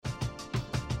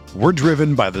We're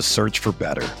driven by the search for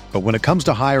better. But when it comes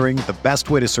to hiring, the best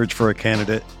way to search for a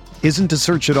candidate isn't to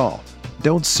search at all.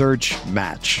 Don't search,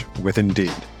 match with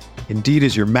Indeed. Indeed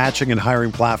is your matching and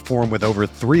hiring platform with over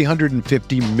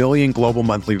 350 million global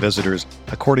monthly visitors,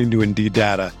 according to Indeed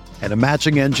data, and a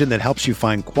matching engine that helps you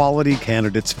find quality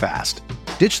candidates fast.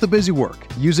 Ditch the busy work.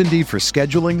 Use Indeed for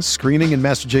scheduling, screening, and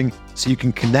messaging so you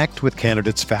can connect with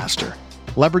candidates faster.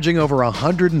 Leveraging over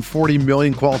 140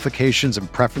 million qualifications and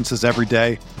preferences every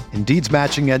day, Indeed's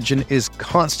matching engine is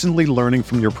constantly learning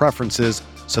from your preferences,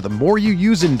 so the more you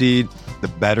use Indeed, the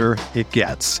better it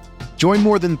gets. Join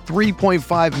more than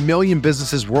 3.5 million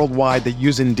businesses worldwide that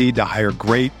use Indeed to hire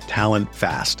great talent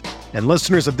fast. And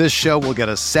listeners of this show will get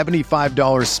a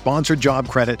 $75 sponsored job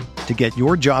credit to get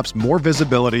your jobs more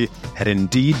visibility at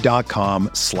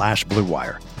Indeed.com/Blue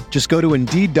Wire. Just go to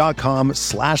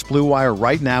Indeed.com/Blue Wire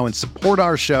right now and support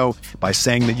our show by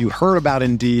saying that you heard about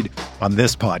Indeed on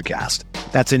this podcast.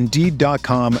 That's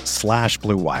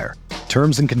Indeed.com/Blue Wire.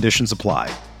 Terms and conditions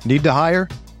apply. Need to hire?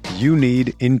 You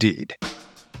need Indeed.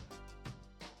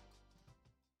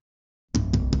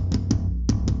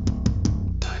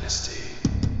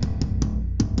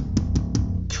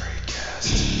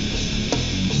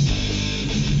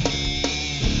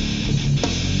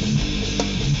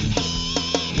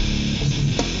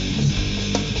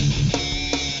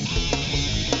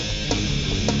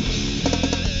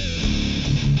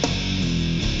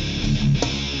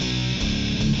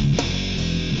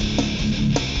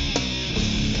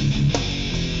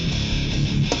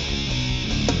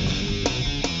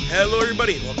 Hello,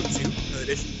 everybody, and welcome to another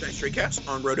edition of Tonight's Tradecast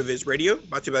on RotoViz Radio,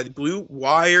 brought to you by the Blue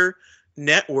Wire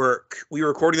Network. We are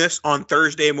recording this on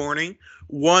Thursday morning,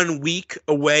 1 week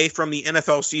away from the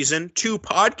NFL season, 2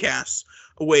 podcasts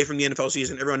away from the NFL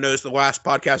season. Everyone knows the last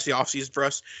podcast of the offseason for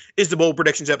us is the Bold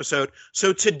Predictions episode.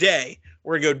 So today,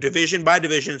 we're going to go division by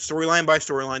division, storyline by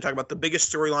storyline, talk about the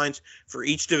biggest storylines for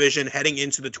each division heading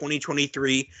into the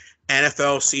 2023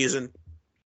 NFL season.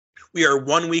 We are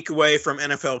 1 week away from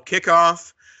NFL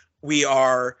kickoff. We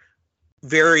are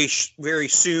very, very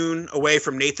soon away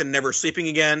from Nathan never sleeping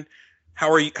again.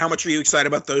 How much are you excited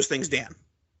about those things, Dan?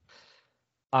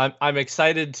 I'm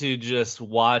excited to just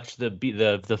watch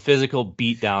the physical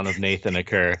beatdown of Nathan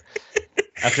occur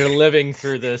after living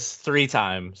through this 3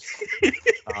 times.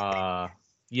 Yeah,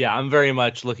 I'm very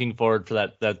much looking forward for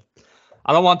that.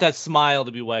 I don't want that smile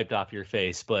to be wiped off your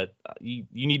face, but you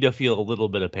need to feel a little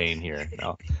bit of pain here.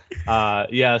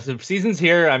 Yeah, so season's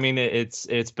here. I mean, it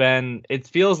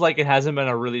feels like it hasn't been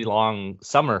a really long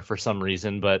summer for some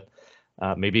reason, but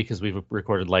maybe because we've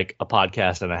recorded like a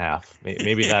podcast and a half.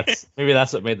 Maybe that's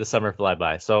what made the summer fly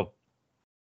by. So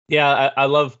yeah, I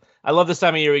love this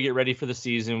time of year. We get ready for the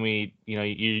season.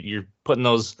 You're putting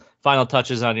those final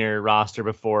touches on your roster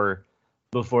before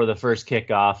the first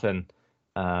kickoff, and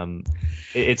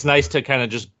it's nice to kind of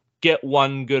just get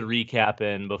one good recap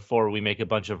in before we make a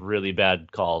bunch of really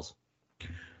bad calls.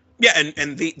 Yeah,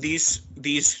 and these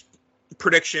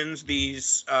predictions,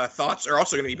 these thoughts are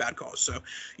also going to be bad calls. So,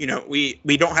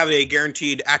 we don't have a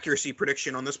guaranteed accuracy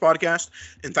prediction on this podcast.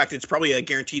 In fact, it's probably a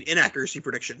guaranteed inaccuracy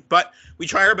prediction. But we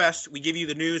try our best. We give you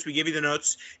the news, we give you the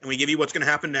notes, and we give you what's going to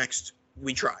happen next.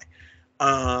 We try.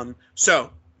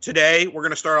 So today we're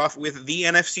going to start off with the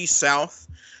NFC South.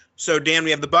 So, Dan, we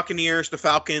have the Buccaneers, the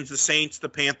Falcons, the Saints, the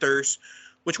Panthers.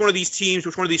 Which one of these teams,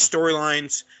 which one of these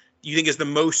storylines do you think is the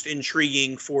most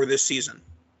intriguing for this season?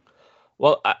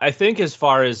 Well, I think as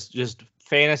far as just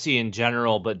fantasy in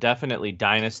general, but definitely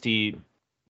Dynasty,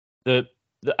 I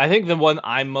think the one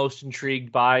I'm most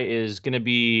intrigued by is going to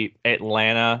be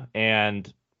Atlanta,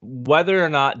 and whether or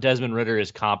not Desmond Ridder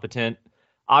is competent.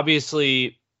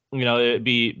 Obviously, it'd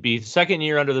be second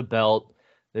year under the belt.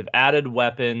 They've added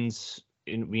weapons.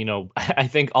 I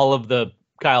think all of the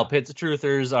Kyle Pitts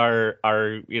truthers are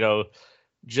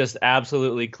just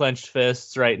absolutely clenched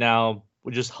fists right now.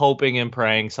 We're just hoping and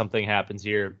praying something happens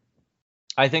here.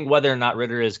 I think whether or not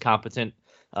Ridder is competent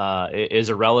is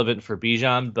irrelevant for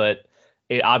Bijan, but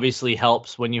it obviously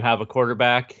helps when you have a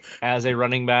quarterback as a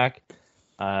running back.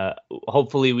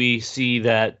 Hopefully we see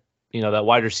that that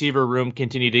wide receiver room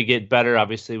continue to get better,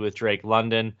 obviously with Drake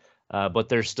London. But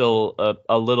there's still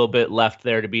a little bit left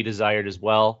there to be desired as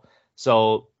well.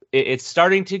 So it's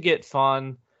starting to get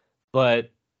fun, but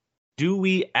do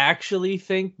we actually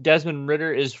think Desmond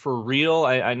Ridder is for real?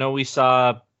 I know we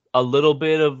saw a little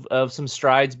bit of some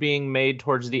strides being made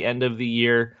towards the end of the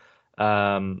year,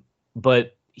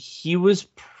 but he was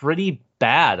pretty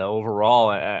bad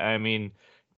overall. I mean,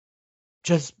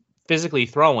 just physically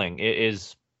throwing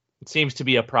it seems to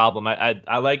be a problem.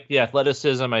 I like the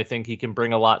athleticism. I think he can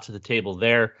bring a lot to the table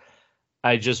there.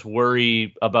 I just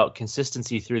worry about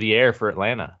consistency through the air for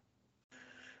Atlanta.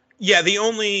 Yeah, the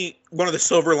only one of the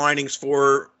silver linings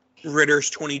for Ritter's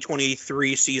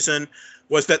 2023 season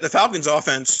was that the Falcons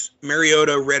offense,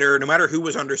 Mariota, Ritter, no matter who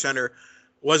was under center,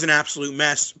 was an absolute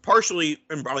mess, partially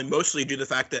and probably mostly due to the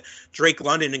fact that Drake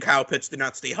London and Kyle Pitts did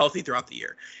not stay healthy throughout the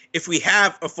year. If we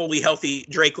have a fully healthy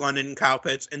Drake London and Kyle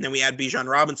Pitts, and then we add Bijan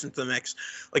Robinson to the mix,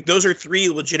 like those are three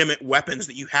legitimate weapons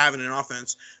that you have in an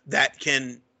offense that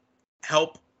can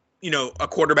help a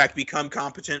quarterback become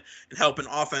competent and help an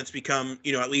offense become,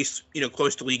 at least,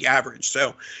 close to league average.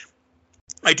 So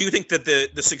I do think that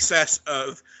the success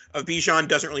of Bijan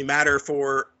doesn't really matter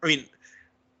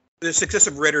the success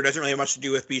of Ritter doesn't really have much to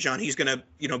do with Bijan. He's going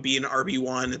to, be an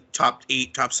RB1, top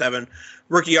 8, top 7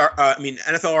 rookie.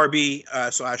 NFL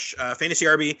RB slash fantasy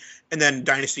RB, and then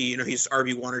dynasty. He's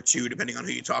RB1 or 2 depending on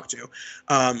who you talk to.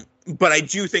 But I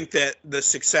do think that the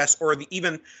success or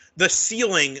even the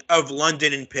ceiling of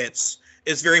London and Pitts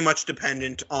is very much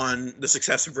dependent on the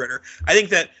success of Ritter. I think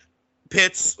that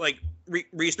Pitts,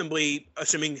 reasonably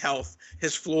assuming health,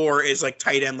 his floor is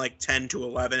tight end 10 to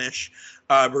 11-ish,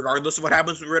 regardless of what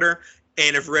happens with Ritter.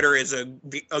 And if Ritter is a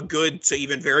good to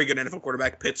even very good NFL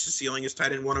quarterback, Pitts' ceiling is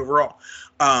tight end 1 overall.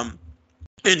 And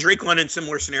Drake London,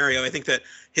 similar scenario. I think that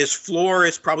his floor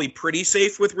is probably pretty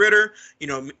safe with Ritter,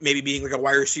 maybe being a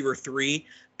wide receiver 3.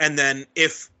 And then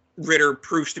if Ritter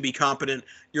proves to be competent,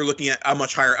 you're looking at a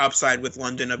much higher upside with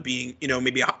London of being,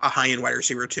 maybe a high-end wide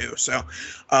receiver 2. So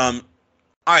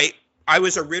I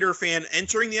was a Ritter fan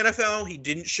entering the NFL. He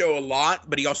didn't show a lot,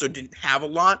 but he also didn't have a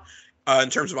lot in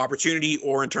terms of opportunity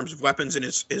or in terms of weapons in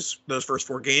his those first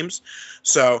 4 games.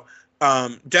 So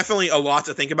definitely a lot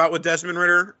to think about with Desmond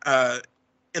Ritter.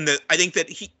 And I think that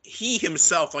he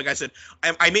himself, like I said,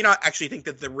 I may not actually think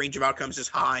that the range of outcomes is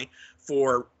high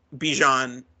for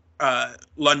Bijan,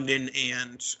 London,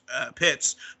 and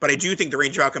Pitts, but I do think the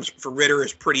range of outcomes for Ritter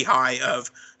is pretty high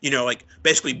of,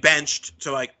 basically benched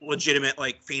to legitimate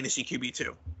fantasy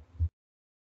QB2.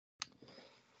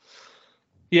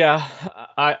 Yeah,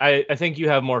 I think you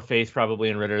have more faith probably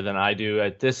in Ritter than I do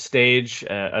at this stage,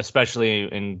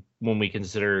 especially when we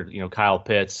consider, Kyle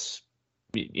Pitts.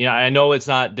 I know it's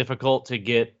not difficult to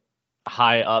get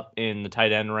high up in the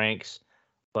tight end ranks,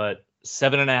 but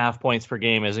 7.5 points per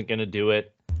game isn't going to do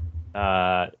it.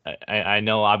 I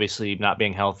know obviously not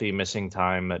being healthy, missing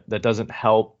time, that doesn't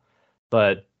help.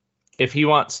 But if he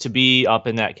wants to be up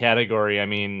in that category,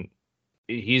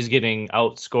 he's getting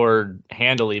outscored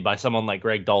handily by someone like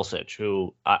Greg Dulcich,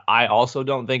 who I also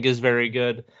don't think is very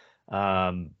good.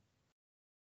 But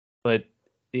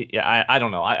yeah, I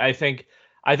don't know. I think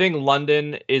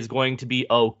London is going to be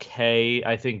okay.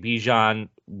 I think Bijan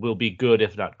will be good,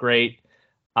 if not great.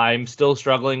 I'm still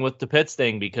struggling with the Pitts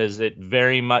thing because it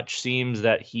very much seems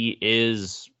that he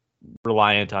is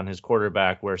reliant on his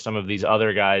quarterback, where some of these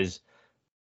other guys,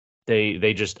 they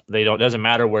don't, doesn't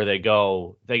matter where they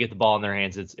go, they get the ball in their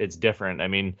hands. It's different.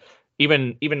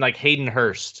 Even Hayden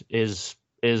Hurst is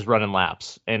running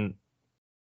laps, and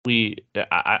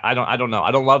I don't know.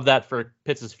 I don't love that for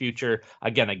Pitts' future.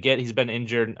 Again, I get he's been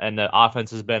injured and the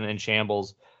offense has been in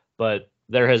shambles, but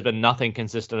there has been nothing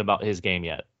consistent about his game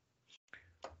yet.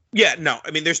 Yeah, no.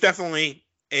 There's definitely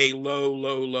a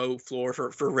low floor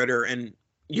for Ritter, and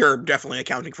you're definitely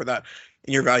accounting for that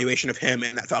in your evaluation of him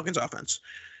and that Falcons offense.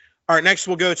 All right, next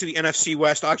we'll go to the NFC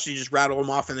West. I'll actually just rattle them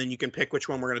off, and then you can pick which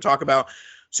one we're going to talk about.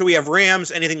 So we have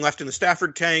Rams, anything left in the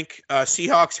Stafford tank?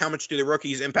 Seahawks, how much do the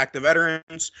rookies impact the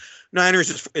veterans?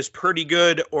 Niners is pretty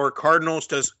good. Or Cardinals,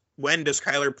 when does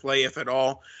Kyler play, if at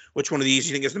all? Which one of these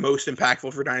do you think is the most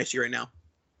impactful for Dynasty right now?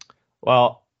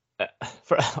 Well,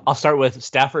 I'll start with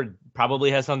Stafford probably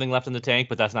has something left in the tank,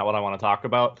 but that's not what I want to talk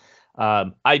about.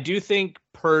 I do think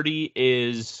Purdy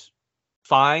is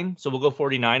fine, so we'll go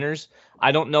 49ers.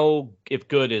 I don't know if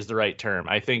good is the right term.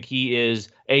 I think he is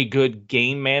a good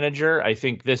game manager. I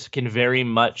think this can very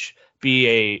much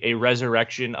be a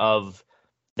resurrection of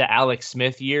the Alex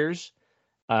Smith years.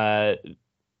 But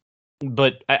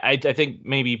I think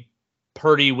maybe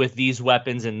Purdy with these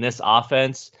weapons in this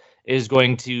offense is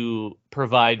going to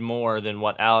provide more than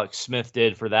what Alex Smith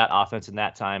did for that offense in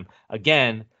that time.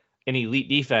 Again, an elite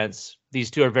defense,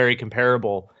 these two are very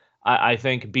comparable. I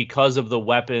think because of the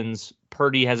weapons,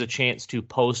 Purdy has a chance to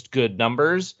post good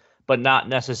numbers, but not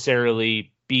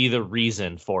necessarily be the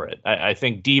reason for it. I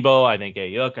think Debo, I think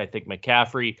Ayuk, I think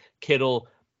McCaffrey, Kittle,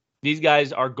 these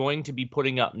guys are going to be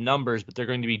putting up numbers, but they're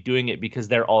going to be doing it because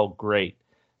they're all great.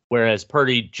 Whereas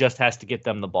Purdy just has to get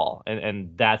them the ball,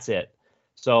 and that's it.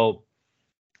 So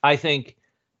I think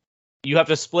you have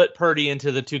to split Purdy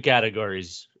into the 2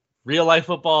 categories: real life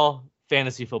football,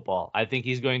 fantasy football. I think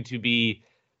he's going to be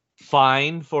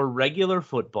fine for regular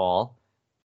football,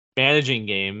 managing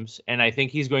games, and I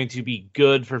think he's going to be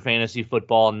good for fantasy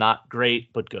football. Not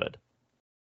great, but good.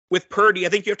 With Purdy, I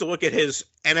think you have to look at his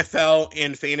NFL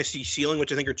and fantasy ceiling,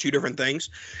 which I think are two different things.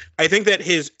 I think that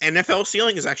his NFL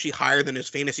ceiling is actually higher than his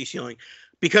fantasy ceiling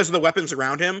because of the weapons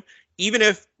around him. Even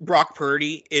if Brock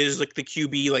Purdy is like the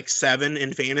QB like 7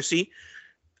 in fantasy,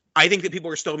 I think that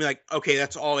people are still gonna be like, okay,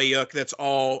 that's all Ayuk, that's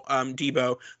all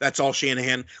Debo, that's all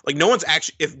Shanahan. Like no one's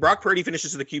actually, if Brock Purdy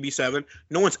finishes as the QB 7,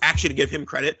 no one's actually to give him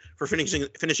credit for finishing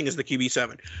as the QB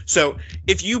 7. So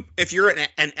if you're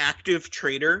an active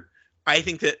trader, I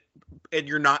think that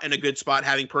you're not in a good spot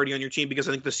having Purdy on your team because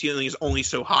I think the ceiling is only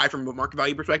so high from a market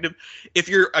value perspective. If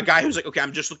you're a guy who's like, okay,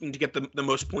 I'm just looking to get the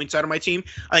most points out of my team,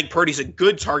 I think Purdy's a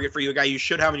good target for you, a guy you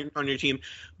should have on your team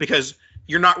because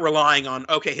you're not relying on,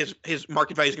 okay, his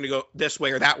market value is going to go this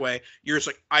way or that way. You're just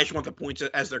like, I just want the points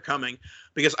as they're coming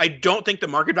because I don't think the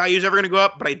market value is ever going to go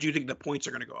up, but I do think the points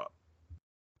are going to go up.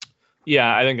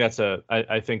 Yeah, I think that's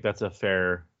a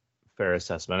fair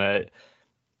assessment.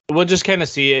 We'll just kind of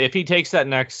see if he takes that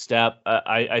next step.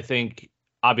 I think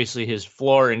obviously his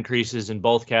floor increases in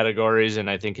both categories, and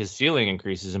I think his ceiling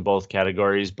increases in both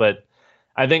categories. But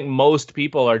I think most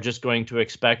people are just going to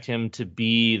expect him to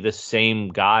be the same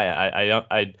guy.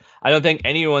 I don't think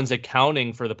anyone's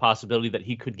accounting for the possibility that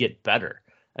he could get better.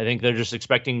 I think they're just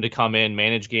expecting him to come in,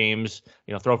 manage games,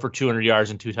 throw for 200 yards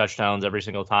and 2 touchdowns every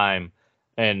single time,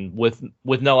 and with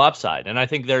no upside. And I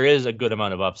think there is a good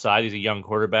amount of upside. He's a young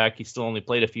quarterback. He still only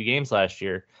played a few games last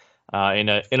year in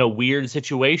a weird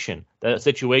situation. That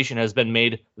situation has been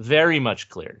made very much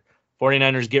clear.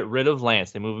 49ers get rid of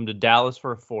Lance. They move him to Dallas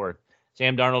for a 4th.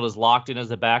 Sam Darnold is locked in as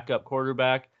the backup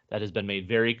quarterback. That has been made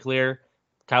very clear.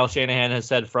 Kyle Shanahan has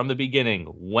said from the beginning,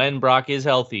 when Brock is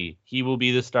healthy, he will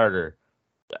be the starter.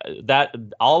 That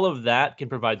all of that can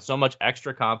provide so much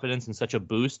extra confidence and such a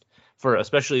boost for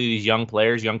especially these young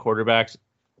players, young quarterbacks.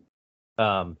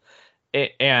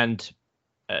 And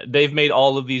they've made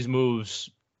all of these moves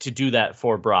to do that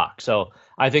for Brock. So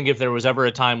I think if there was ever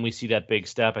a time we see that big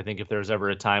step, I think if there's ever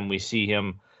a time we see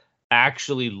him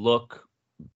actually look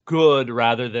good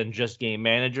rather than just game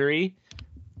managery,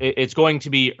 it's going to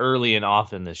be early and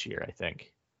often this year, I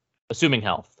think, assuming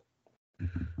health.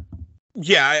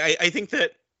 Yeah, I think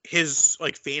that his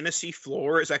fantasy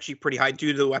floor is actually pretty high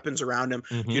due to the weapons around him,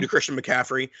 due to Christian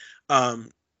McCaffrey.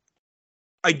 In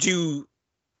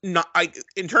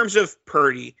terms of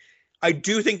Purdy, I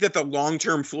do think that the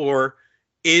long-term floor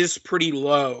is pretty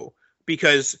low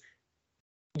because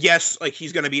yes,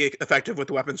 he's going to be effective with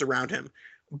the weapons around him.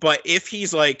 But if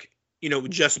he's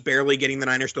just barely getting the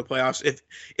Niners to the playoffs,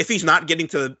 if he's not getting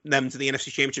them to the NFC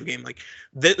Championship game,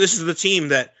 this is the team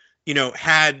that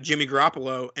had Jimmy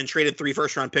Garoppolo and traded 3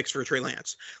 first-round picks for Trey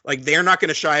Lance. They're not going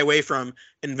to shy away from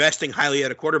investing highly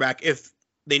at a quarterback if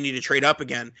they need to trade up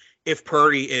again, if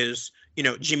Purdy is,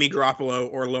 Jimmy Garoppolo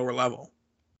or lower level.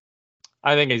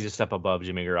 I think he's a step above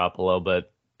Jimmy Garoppolo,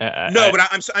 but... but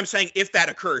I'm saying if that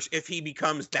occurs, if he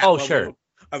becomes that level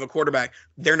of a quarterback,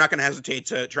 they're not going to hesitate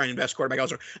to try and invest quarterback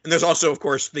elsewhere. And there's also, of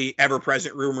course, the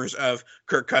ever-present rumors of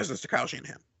Kirk Cousins to Kyle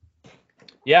Shanahan.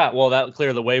 Yeah, well, that would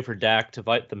clear the way for Dak to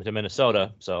fight them to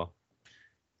Minnesota. So,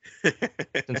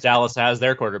 since Dallas has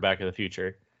their quarterback of the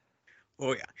future.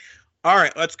 Oh, yeah. All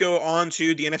right, let's go on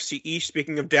to the NFC East.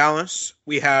 Speaking of Dallas,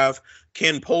 we have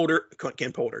Ken Pollard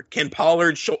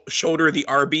shoulder the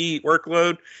RB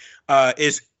workload.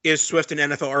 Is Swift an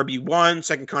NFL RB1?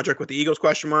 Second contract with the Eagles, ?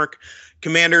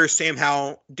 Commanders, Sam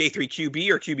Howell, day 3 QB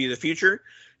or QB of the future.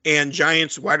 And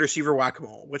Giants wide receiver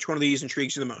whack-a-mole. Which one of these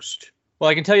intrigues you the most?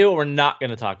 Well, I can tell you what we're not going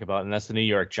to talk about, and that's the New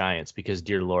York Giants, because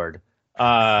dear Lord,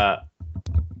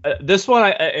 this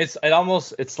one,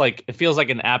 it feels like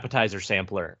an appetizer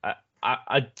sampler.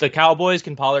 The Cowboys,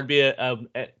 can Pollard be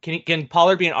can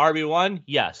Pollard be an RB1?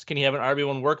 Yes. Can he have an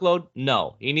RB1 workload?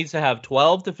 No. He needs to have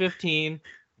 12 to 15.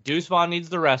 Deuce Vaughn needs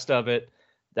the rest of it.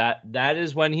 That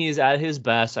is when he's at his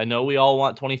best. I know we all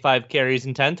want 25 carries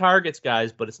and 10 targets,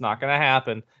 guys, but it's not going to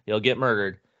happen. He'll get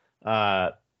murdered.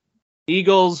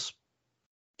 Eagles.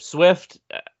 Swift,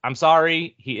 I'm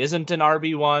sorry, he isn't an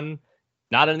RB1,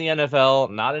 not in the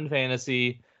NFL, not in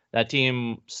fantasy. That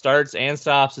team starts and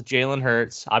stops with Jalen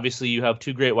Hurts. Obviously, you have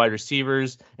 2 great wide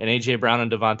receivers in A.J. Brown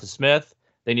and Devonta Smith.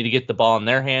 They need to get the ball in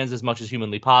their hands as much as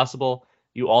humanly possible.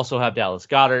 You also have Dallas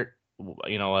Goedert,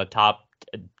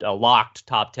 a locked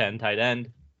top 10 tight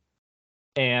end.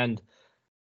 And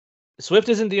Swift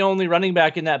isn't the only running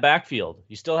back in that backfield.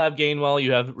 You still have Gainwell,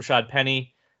 you have Rashad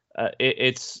Penny.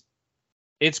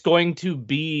 It's going to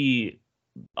be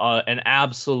an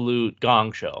absolute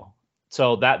gong show.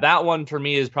 So that one for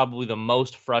me is probably the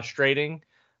most frustrating.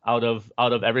 out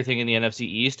of everything in the NFC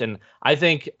East. And I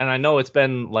think, and I know it's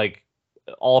been like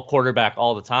all quarterback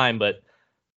all the time, but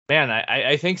man,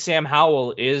 I think Sam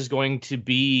Howell is going to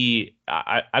be,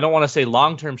 I don't want to say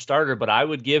long-term starter, but I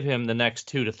would give him the next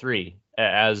 2 to 3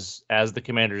 as the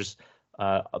Commanders'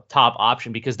 top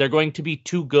option, because they're going to be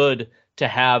too good to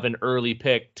have an early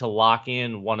pick to lock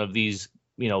in one of these,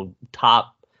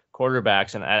 top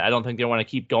quarterbacks. And I don't think they want to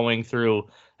keep going through,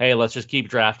 hey, let's just keep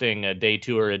drafting a day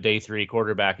 2 or a day 3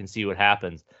 quarterback and see what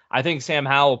happens. I think Sam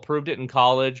Howell proved it in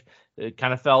college. It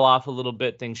kind of fell off a little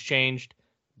bit. Things changed,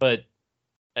 but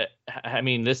I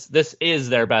mean, this is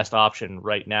their best option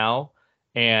right now,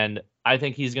 and I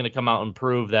think he's going to come out and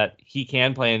prove that he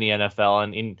can play in the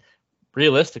NFL. And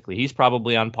realistically, he's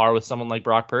probably on par with someone like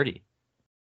Brock Purdy.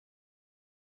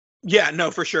 Yeah, no,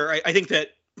 for sure. I think that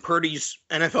Purdy's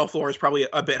NFL floor is probably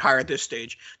a bit higher at this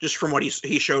stage, just from what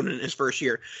he showed in his first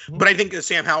year. Mm-hmm. But I think that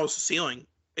Sam Howell's ceiling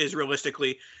is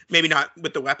realistically, maybe not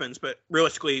with the weapons, but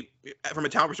realistically, from a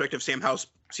talent perspective, Sam Howell's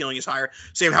ceiling is higher.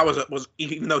 Sam Howell was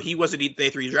even though he was a day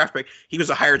 3 draft pick, he was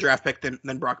a higher draft pick than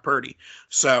Brock Purdy.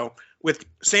 So with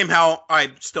Sam Howell,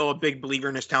 I'm still a big believer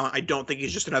in his talent. I don't think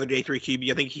he's just another day 3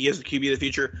 QB. I think he is the QB of the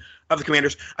future of the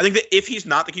Commanders. I think that if he's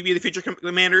not the QB of the future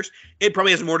Commanders, it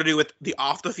probably has more to do with the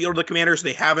off the field of the Commanders.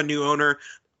 They have a new owner.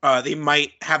 They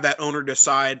might have that owner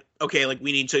decide, okay, like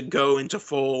we need to go into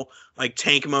full like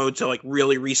tank mode to like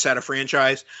really reset a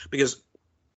franchise, because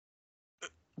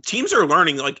teams are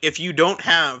learning, like if you don't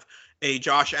have a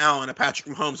Josh Allen, a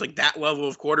Patrick Mahomes, like that level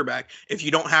of quarterback, if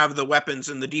you don't have the weapons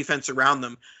and the defense around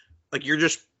them, like you're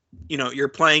just, you're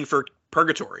playing for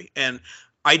purgatory. And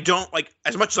I don't, like,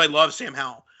 as much as I love Sam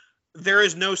Howell, there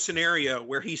is no scenario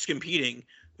where he's competing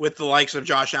with the likes of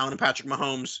Josh Allen and Patrick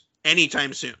Mahomes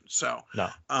anytime soon. So no.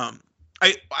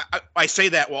 I say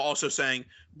that while also saying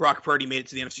Brock Purdy made it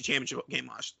to the NFC Championship game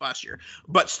last year,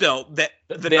 but still that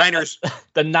the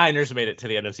Niners made it to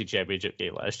the NFC Championship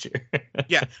game last year.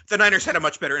 Yeah, the Niners had a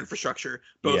much better infrastructure,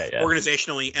 both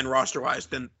organizationally and roster wise,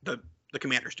 than the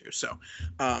Commanders do. So,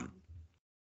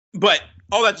 but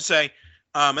all that to say,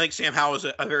 I think Sam Howell is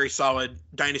a very solid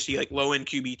dynasty, like low end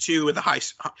QB2 with a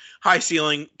high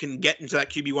ceiling, can get into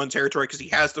that QB1 territory because he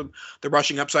has the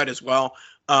rushing upside as well.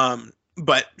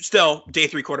 But still, day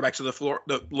 3 quarterbacks of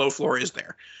the low floor is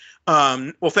there.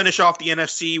 We'll finish off the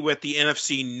NFC with the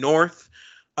NFC North.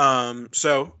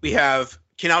 So we have,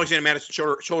 can Alexander Madison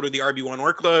shoulder the RB1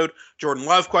 workload? Jordan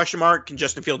Love, ? Can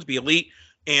Justin Fields be elite?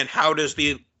 And how does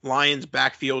the Lions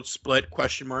backfield split? ?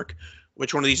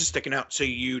 Which one of these is sticking out to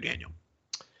you, Daniel?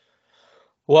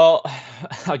 Well,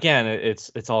 again,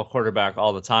 it's all quarterback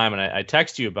all the time, and I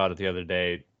texted you about it the other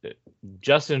day.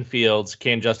 Justin Fields,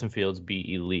 can Justin Fields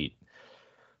be elite?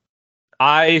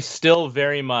 I still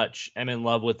very much am in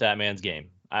love with that man's game.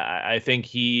 I think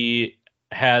he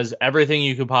has everything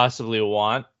you could possibly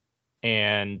want,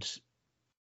 and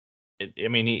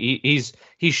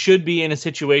he should be in a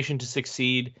situation to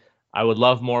succeed. I would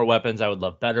love more weapons. I would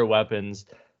love better weapons,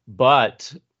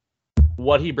 but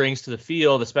what he brings to the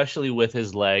field, especially with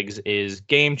his legs, is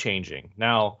game changing.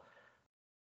 Now,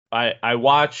 I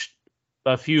watched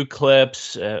a few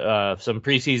clips, some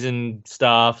preseason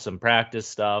stuff, some practice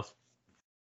stuff.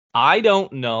 I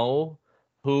don't know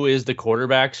who is the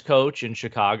quarterback's coach in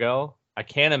Chicago. I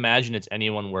can't imagine it's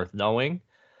anyone worth knowing,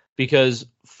 because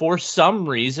for some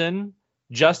reason,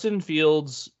 Justin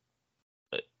Fields'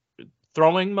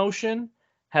 throwing motion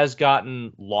has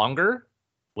gotten longer,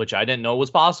 which I didn't know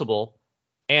was possible,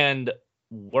 and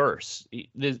worse.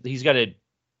 He's got a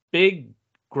big,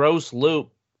 gross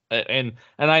loop, and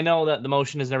I know that the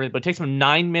motion is everything, but it takes him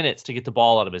 9 minutes to get the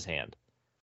ball out of his hand.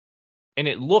 And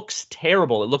it looks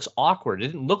terrible. It looks awkward. It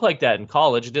didn't look like that in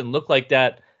college. It didn't look like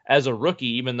that as a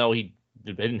rookie, even though he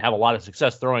didn't have a lot of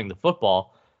success throwing the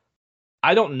football.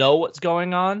 I don't know what's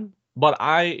going on, but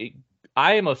I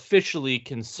am officially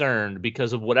concerned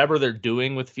because of whatever they're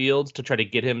doing with Fields to try to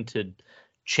get him to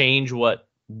change what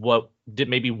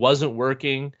maybe wasn't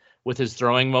working with his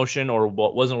throwing motion, or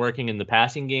what wasn't working in the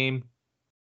passing game.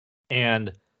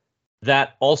 And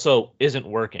that also isn't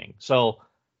working. So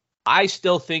I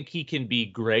still think he can be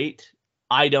great.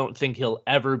 I don't think he'll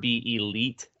ever be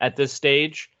elite at this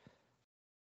stage.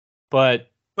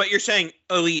 But you're saying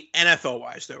elite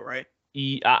NFL-wise, though, right?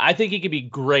 I think he can be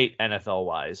great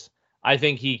NFL-wise. I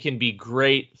think he can be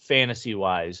great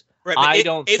fantasy-wise. Right, I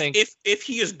don't think if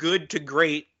he is good to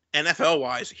great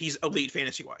NFL-wise, he's elite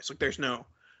fantasy-wise. Like, there's no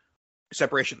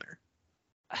separation there.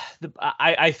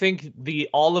 I think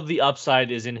all of the upside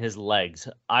is in his legs.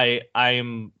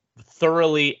 I'm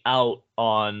thoroughly out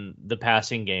on the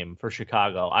passing game for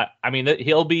Chicago. I mean,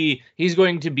 he's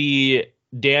going to be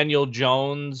Daniel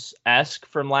Jones-esque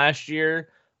from last year,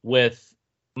 with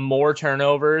more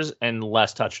turnovers and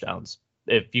less touchdowns,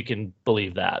 if you can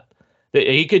believe that.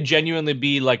 He could genuinely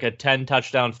be like a 10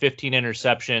 touchdown, 15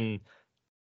 interception,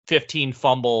 15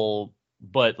 fumble,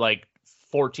 but like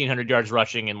 1,400 yards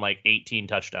rushing and like 18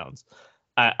 touchdowns.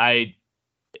 I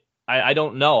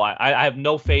don't know. I have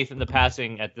no faith in the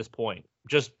passing at this point.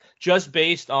 Just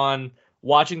based on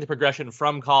watching the progression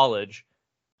from college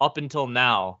up until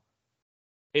now,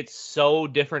 it's so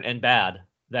different and bad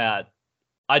that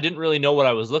I didn't really know what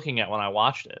I was looking at when I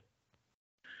watched it.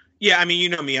 Yeah, I mean, you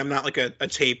know me. I'm not like a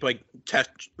tape, like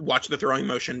watch the throwing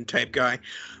motion type guy.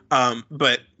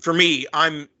 But for me,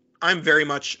 I'm very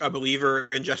much a believer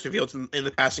in Justin Fields in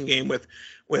the passing game with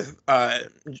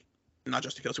not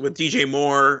Justin Fields, with DJ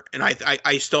Moore, and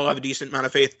I still have a decent amount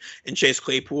of faith in Chase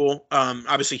Claypool.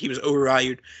 Obviously, he was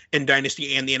overvalued in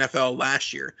Dynasty and the NFL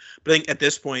last year, but I think at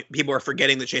this point, people are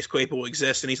forgetting that Chase Claypool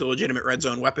exists and he's a legitimate red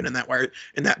zone weapon in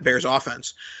that Bears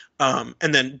offense. And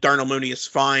then Darnell Mooney is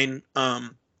fine.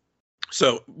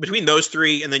 So between those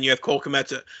three, and then you have Cole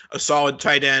Kmet's a solid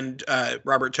tight end.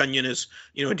 Robert Tonyan is,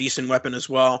 a decent weapon as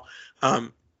well.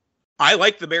 I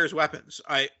like the Bears' weapons.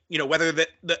 I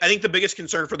think the biggest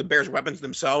concern for the Bears' weapons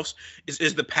themselves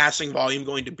is the passing volume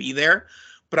going to be there.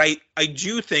 But I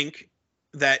do think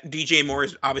that DJ Moore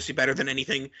is obviously better than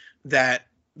anything that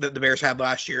the Bears had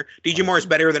last year. DJ Moore is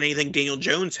better than anything Daniel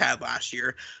Jones had last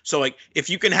year. So like if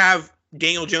you can have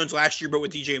Daniel Jones last year but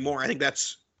with DJ Moore, I think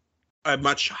that's a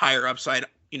much higher upside,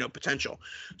 potential.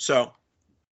 So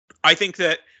I think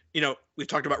that, we've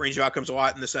talked about range of outcomes a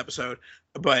lot in this episode,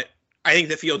 but I think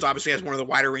that Fields obviously has one of the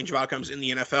wider range of outcomes in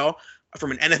the NFL. From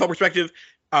an NFL perspective,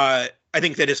 I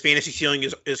think that his fantasy ceiling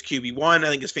is QB1. I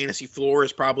think his fantasy floor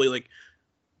is probably like,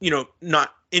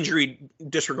 not injury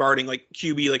disregarding, like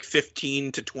QB like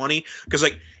 15 to 20. Because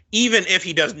like even if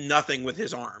he does nothing with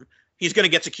his arm, he's going to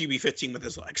get to QB 15 with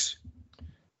his legs.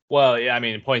 Well, yeah, I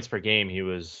mean, points per game, he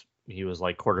was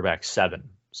like quarterback 7.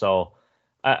 So,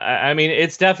 I mean,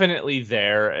 it's definitely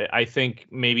there. I think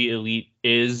maybe elite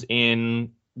is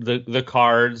in the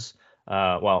cards.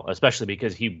 Well, especially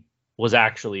because he was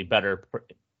actually better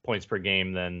points per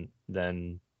game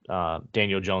than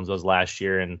Daniel Jones was last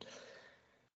year. And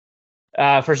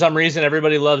for some reason,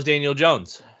 everybody loves Daniel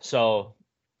Jones. So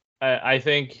I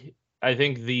think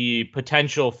the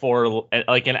potential for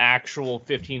like an actual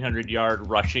 1,500 yard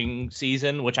rushing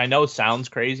season, which I know sounds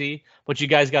crazy, but you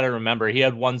guys got to remember he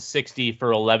had 160 for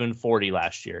 1140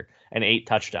 last year and 8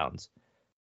 touchdowns.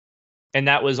 And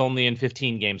that was only in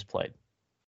 15 games played.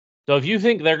 So if you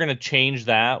think they're going to change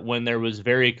that when there was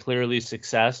very clearly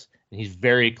success and he's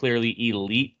very clearly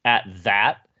elite at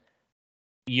that,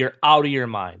 you're out of your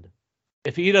mind.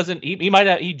 If he doesn't,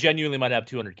 he genuinely might have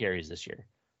 200 carries this year,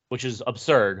 which is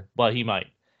absurd, but he might.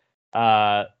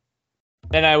 And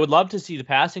I would love to see the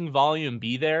passing volume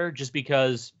be there, just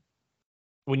because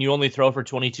when you only throw for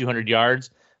 2,200 yards,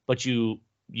 but you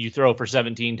throw for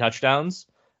 17 touchdowns,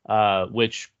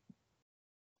 which,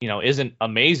 isn't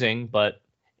amazing, but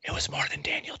it was more than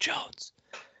Daniel Jones.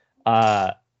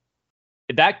 That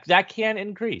can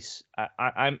increase.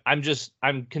 I'm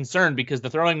concerned because the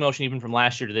throwing motion, even from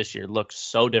last year to this year, looks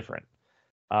so different.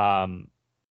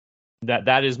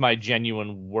 That is my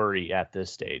genuine worry at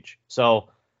this stage. So,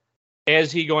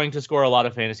 is he going to score a lot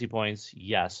of fantasy points?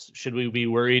 Yes. Should we be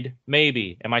worried?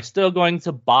 Maybe. Am I still going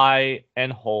to buy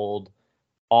and hold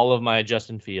all of my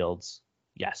Justin Fields?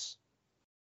 Yes.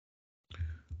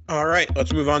 All right,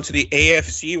 let's move on to the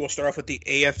AFC. We'll start off with the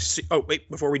AFC. Oh, wait,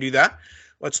 before we do that,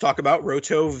 let's talk about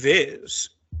RotoViz.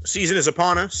 Season is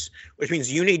upon us, which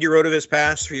means you need your RotoViz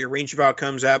Pass for your range of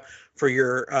outcomes app, for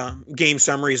your game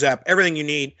summaries app, everything you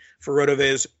need for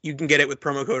RotoViz. You can get it with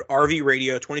promo code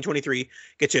RVRadio2023.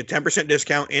 Gets you a 10%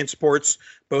 discount and supports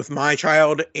both my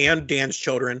child and Dan's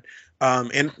children.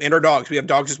 And our dogs. We have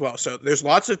dogs as well. So there's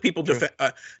lots of people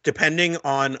depending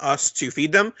on us to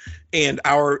feed them. And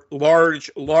our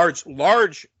large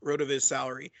RotoViz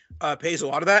salary pays a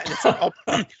lot of that. And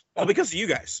it's all because of you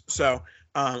guys. So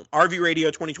RV Radio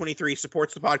 2023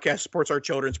 supports the podcast, supports our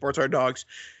children, supports our dogs.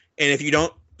 And if you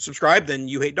don't subscribe, then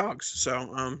you hate dogs.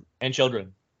 So and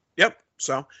children. Yep.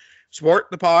 So support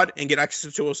the pod and get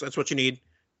access to us. That's what you need.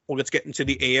 Well, let's get into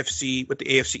the AFC with the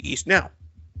AFC East now.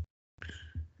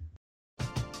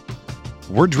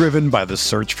 We're driven by the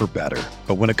search for better.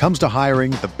 But when it comes to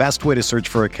hiring, the best way to search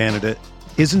for a candidate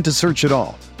isn't to search at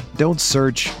all. Don't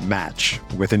search, match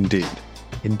with Indeed.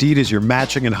 Indeed is your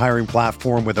matching and hiring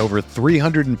platform with over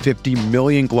 350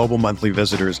 million global monthly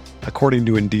visitors, according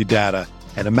to Indeed data,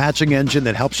 and a matching engine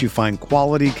that helps you find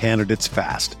quality candidates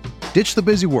fast. Ditch the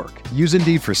busy work. Use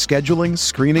Indeed for scheduling,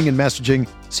 screening, and messaging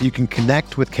so you can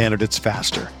connect with candidates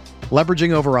faster.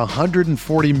 Leveraging over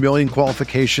 140 million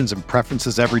qualifications and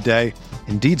preferences every day,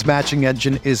 Indeed's matching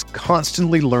engine is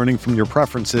constantly learning from your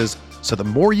preferences, so the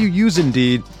more you use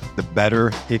Indeed, the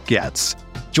better it gets.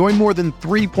 Join more than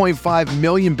 3.5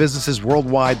 million businesses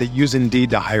worldwide that use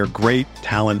Indeed to hire great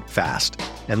talent fast.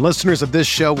 And listeners of this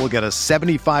show will get a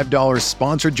 $75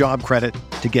 sponsored job credit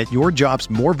to get your jobs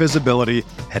more visibility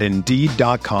at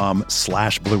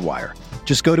Indeed.com/Blue Wire.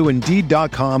 Just go to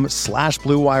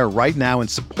Indeed.com/Blue Wire right now and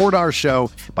support our show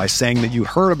by saying that you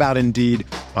heard about Indeed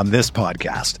on this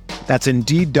podcast. That's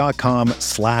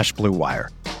Indeed.com/Blue Wire.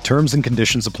 Terms and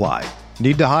conditions apply.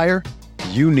 Need to hire?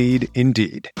 You need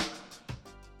Indeed.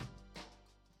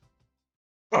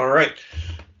 All right.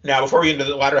 Now, before we get into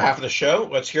the latter half of the show,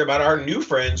 let's hear about our new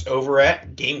friends over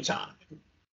at Game Time.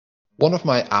 One of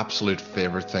my absolute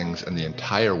favorite things in the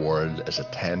entire world is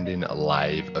attending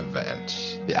live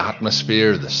events. The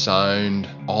atmosphere, the sound,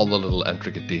 all the little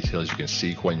intricate details you can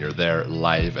see when you're there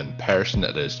live in person,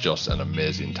 it is just an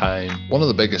amazing time. One of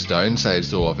the biggest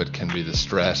downsides though of it can be the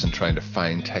stress in trying to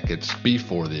find tickets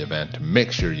before the event to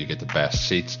make sure you get the best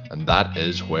seats, and that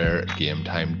is where Game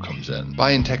Time comes in.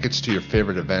 Buying tickets to your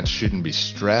favorite events shouldn't be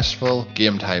stressful.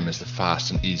 Game Time is the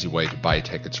fast and easy way to buy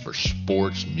tickets for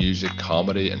sports, music,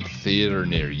 comedy, and theatre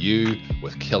near you,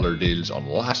 with killer deals on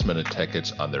last minute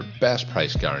tickets and their best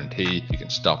price guarantee. You can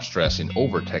stop stressing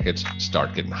over tickets and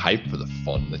start getting hyped for the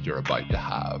fun that you're about to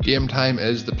have. Game Time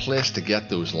is the place to get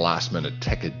those last minute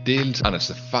ticket deals, and it's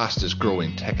the fastest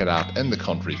growing ticket app in the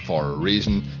country for a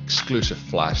reason. Exclusive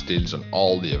flash deals on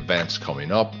all the events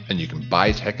coming up, and you can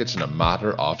buy tickets in a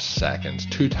matter of seconds.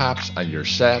 2 taps and you're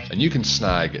set, and you can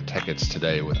snag tickets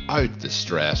today without the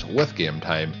stress with Game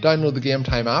Time. Download the Game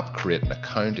Time app, create an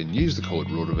account, and use the code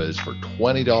ROTOVIZ for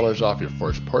 $20 off your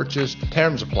first purchase.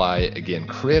 Terms apply. Again,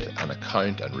 create an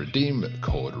account and redeem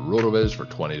code ROTOVIZ for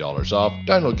 $20 off.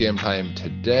 Download Game Time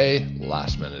today.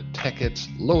 Last minute tickets,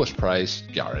 lowest price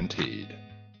guaranteed.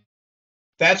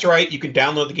 That's right. You can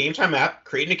download the Game Time app,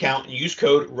 create an account, and use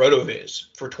code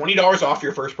ROTOVIZ for $20 off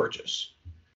your first purchase.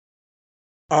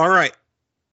 All right.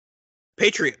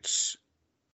 Patriots.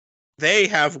 They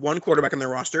have one quarterback on their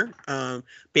roster.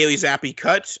 Bailey Zappi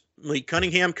cut, Malik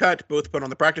Cunningham cut, both put on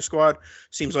the practice squad.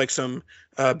 Seems like some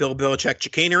Bill Belichick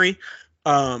chicanery.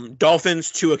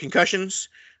 Dolphins, 2 concussions.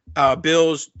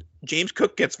 Bills, James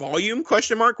Cook gets volume,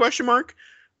 question mark.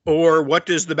 Or what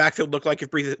does the backfield look like if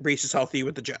Brees is healthy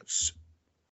with the Jets?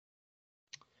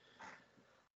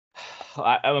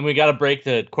 I mean, we got to break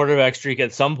the quarterback streak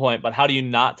at some point, but how do you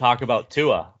not talk about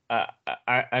Tua?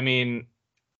 I mean,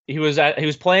 he was the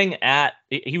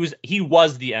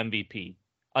MVP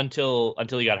until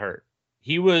he got hurt.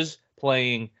 He was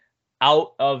playing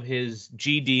out of his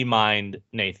GD mind,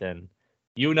 Nathan.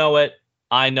 You know it.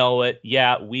 I know it.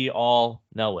 Yeah, we all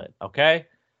know it. Okay.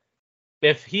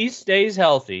 If he stays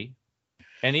healthy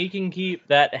and he can keep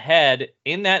that head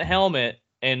in that helmet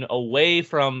and away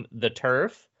from the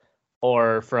turf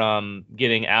or from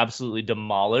getting absolutely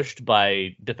demolished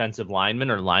by defensive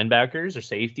linemen or linebackers or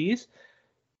safeties,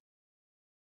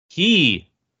 he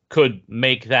could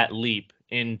make that leap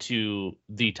into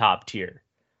the top tier.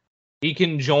 He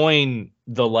can join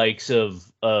the likes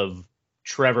of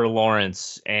Trevor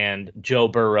Lawrence and Joe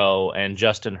Burrow and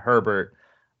Justin Herbert.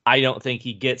 I don't think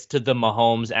he gets to the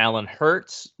Mahomes, Allen,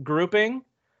 Hurts grouping,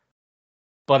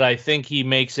 but I think he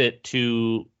makes it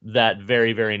to that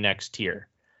very, very next tier.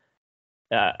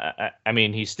 I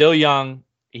mean, he's still young.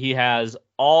 He has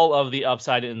all of the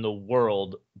upside in the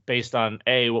world based on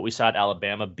A, what we saw at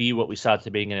Alabama, B, what we saw at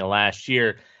the beginning of last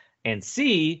year, and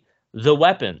C, the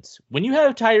weapons. When you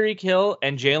have Tyreek Hill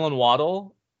and Jalen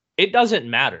Waddle, it doesn't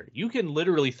matter. You can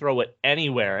literally throw it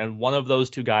anywhere, and one of those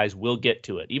 2 guys will get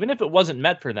to it. Even if it wasn't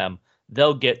meant for them,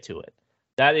 they'll get to it.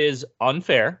 That is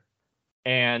unfair,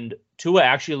 and Tua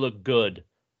actually looked good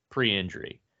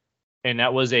pre-injury. And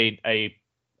that was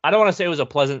I don't want to say it was a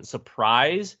pleasant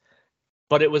surprise,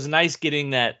 but it was nice getting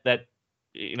that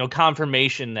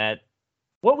confirmation that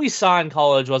what we saw in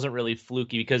college wasn't really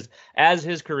fluky, because as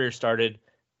his career started,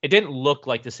 it didn't look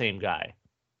like the same guy,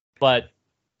 but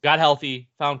got healthy,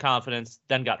 found confidence,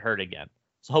 then got hurt again.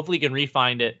 So hopefully he can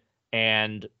re-find it,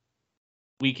 and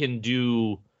we can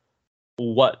do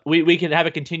what we can have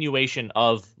a continuation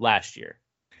of last year.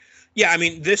 Yeah, I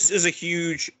mean, this is a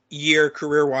huge year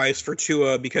career-wise for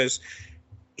Tua because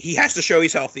he has to show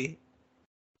he's healthy.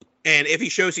 And if he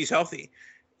shows he's healthy,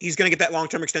 he's going to get that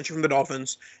long-term extension from the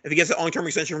Dolphins. If he gets that long-term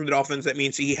extension from the Dolphins, that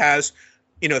means he has,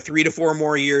 3 to 4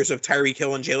 more years of Tyreek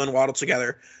Hill and Jalen Waddle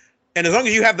together. And as long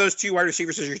as you have those 2 wide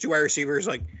receivers as your 2 wide receivers,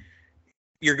 like,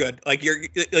 you're good. Like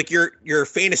your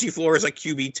fantasy floor is like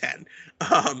QB 10.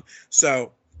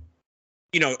 So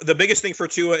the biggest thing for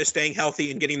Tua is staying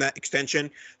healthy and getting that extension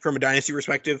from a dynasty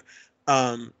perspective.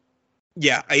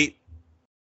 Yeah, I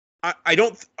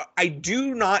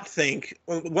do not think.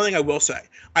 One thing I will say,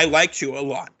 I like Tua a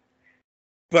lot,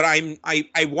 but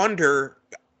I wonder.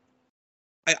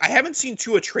 I haven't seen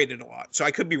Tua traded a lot, so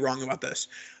I could be wrong about this.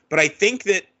 But I think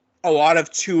that a lot of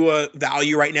Tua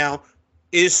value right now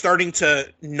is starting to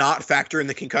not factor in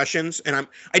the concussions, and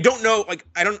I don't know.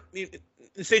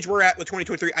 The stage we're at with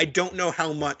 2023, I don't know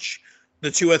how much the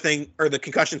Tua thing or the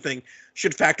concussion thing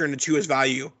should factor into Tua's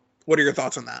value. What are your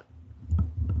thoughts on that?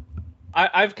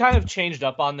 I've kind of changed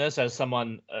up on this as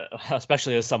someone,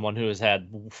 especially as someone who has had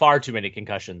far too many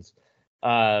concussions.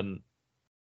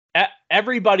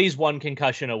 Everybody's one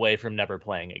concussion away from never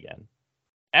playing again.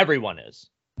 Everyone is.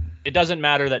 It doesn't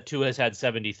matter that Tua has had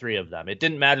 73 of them. It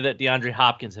didn't matter that DeAndre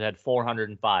Hopkins had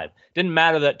 405. It didn't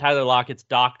matter that Tyler Lockett's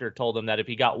doctor told him that if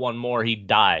he got one more, he'd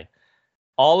die.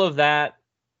 All of that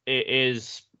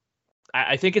is,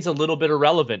 I think it's a little bit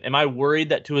irrelevant. Am I worried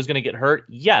that Tua's going to get hurt?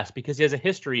 Yes, because he has a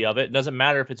history of it. It doesn't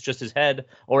matter if it's just his head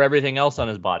or everything else on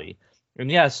his body. And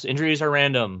yes, injuries are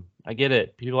random. I get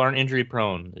it. People aren't injury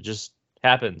prone. It just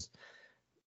happens.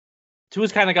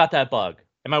 Tua's kind of got that bug.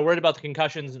 Am I worried about the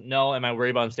concussions? No. Am I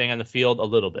worried about him staying on the field? A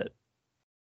little bit.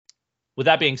 With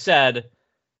that being said,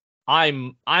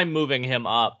 I'm moving him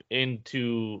up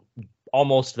into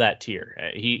almost that tier.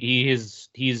 He's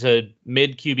a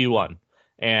mid QB1.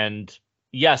 And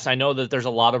yes, I know that there's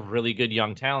a lot of really good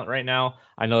young talent right now.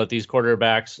 I know that these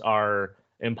quarterbacks are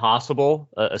impossible,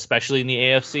 especially in the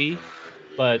AFC.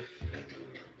 But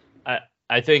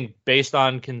I think based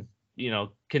on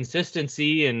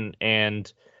consistency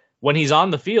and when he's on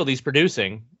the field, he's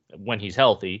producing when he's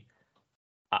healthy.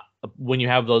 When you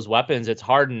have those weapons, it's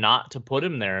hard not to put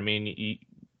him there. I mean,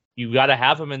 you got to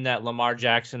have him in that Lamar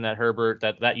Jackson, that Herbert,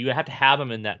 that you have to have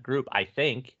him in that group. I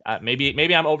think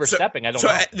maybe I'm overstepping. I don't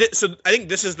know. So I think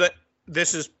this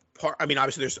is part. I mean,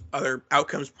 obviously there's other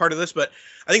outcomes part of this, but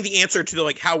I think the answer to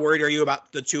the how worried are you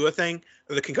about the Tua thing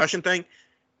or the concussion thing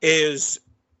is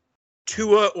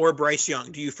Tua or Bryce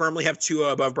Young. Do you firmly have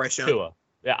Tua above Bryce Young? Tua.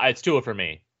 Yeah, it's Tua for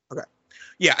me. Okay.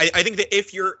 Yeah, I think that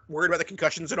if you're worried about the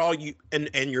concussions at all, and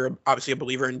you're obviously a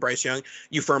believer in Bryce Young,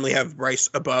 you firmly have Bryce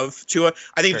above Tua.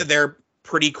 I think that they're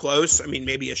pretty close. I mean,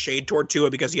 maybe a shade toward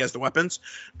Tua because he has the weapons.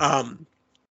 But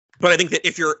I think that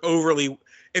if you're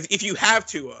if you have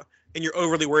Tua and you're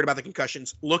overly worried about the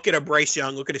concussions, look at a Bryce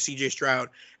Young, look at a CJ Stroud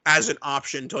as an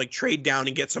option to trade down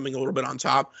and get something a little bit on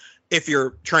top if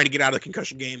you're trying to get out of the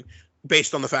concussion game,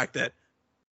 based on the fact that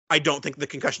I don't think the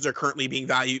concussions are currently being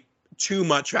too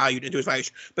much valued into his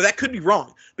valuation. But that could be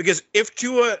wrong, because if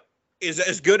Tua is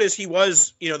as good as he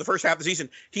was, the first half of the season,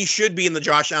 he should be in the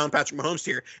Josh Allen, Patrick Mahomes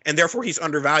tier, and therefore he's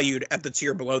undervalued at the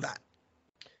tier below that.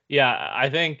 Yeah, I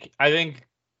think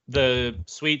the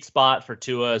sweet spot for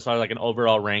Tua as far as an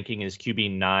overall ranking is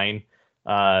QB9.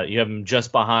 You have him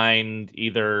just behind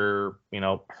either,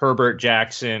 Herbert,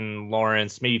 Jackson,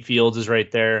 Lawrence, maybe Fields is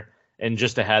right there, and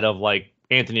just ahead of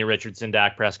Anthony Richardson,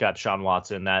 Dak Prescott, Deshaun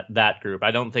Watson, that group.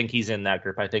 I don't think he's in that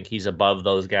group. I think he's above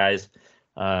those guys.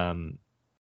 One,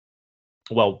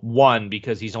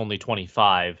 because he's only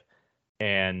 25,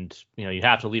 and you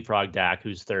have to leapfrog Dak,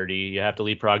 who's 30. You have to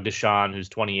leapfrog Deshaun, who's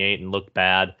 28 and looked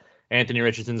bad. Anthony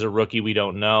Richardson's a rookie. We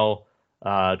don't know.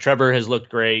 Trevor has looked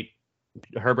great.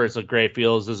 Herbert's looked great.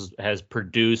 Fields has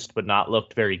produced but not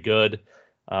looked very good.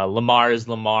 Lamar is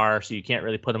Lamar, so you can't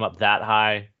really put him up that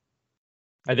high.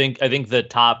 I think that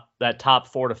top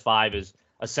 4 to 5 is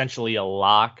essentially a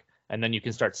lock, and then you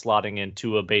can start slotting in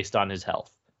Tua based on his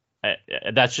health.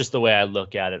 That's just the way I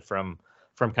look at it from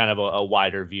kind of a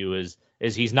wider view. Is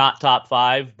he's not top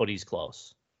 5, but he's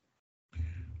close.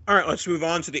 All right, let's move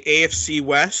on to the AFC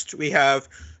West. We have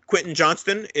Quentin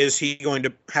Johnston. Is he going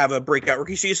to have a breakout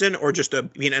rookie season or just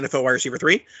be an NFL wide receiver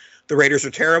 3? The Raiders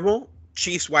are terrible.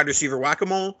 Chiefs wide receiver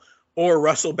whack-a-mole, or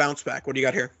Russell bounce back? What do you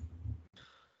got here?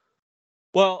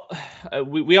 Well,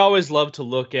 we always love to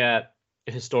look at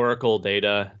historical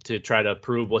data to try to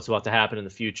prove what's about to happen in the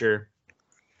future.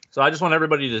 So I just want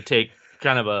everybody to take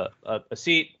kind of a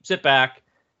seat, sit back,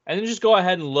 and then just go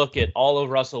ahead and look at all of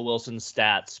Russell Wilson's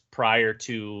stats prior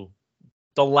to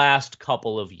the last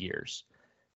couple of years.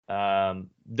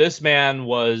 This man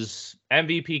was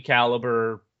MVP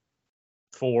caliber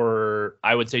for,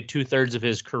 I would say, 2/3 of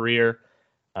his career.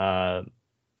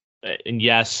 And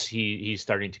yes, he's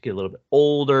starting to get a little bit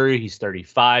older. He's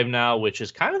 35 now, which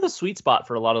is kind of the sweet spot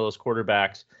for a lot of those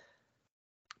quarterbacks.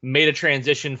 Made a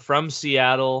transition from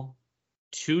Seattle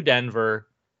to Denver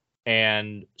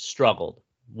and struggled.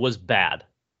 Was bad.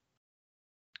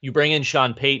 You bring in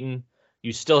Sean Payton,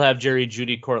 You still have Jerry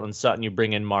Jeudy, Cortland Sutton. You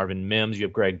bring in Marvin Mims. You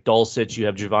have Greg Dulcich. You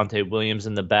have Javonte Williams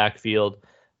in the backfield.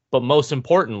 But most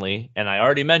importantly, and I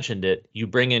already mentioned it, you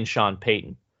bring in Sean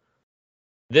Payton.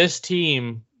 This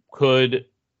team could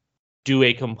do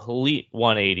a complete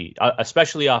 180,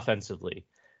 especially offensively.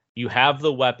 You have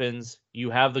the weapons. You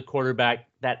have the quarterback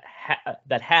that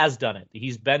has done it.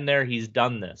 He's been there. He's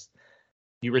done this.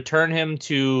 You return him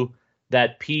to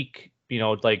that peak,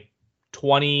 like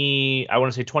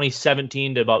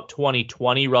 2017 to about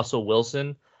 2020 Russell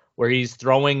Wilson, where he's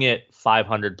throwing it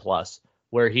 500 plus,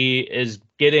 where he is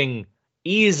getting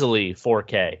easily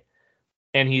 4K,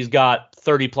 and he's got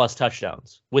 30 plus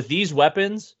touchdowns. With these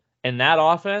weapons and that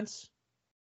offense,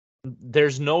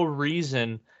 there's no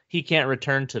reason he can't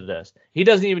return to this. He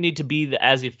doesn't even need to be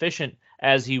as efficient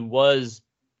as he was,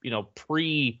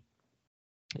 pre,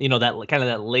 that kind of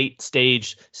that late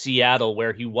stage Seattle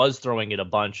where he was throwing it a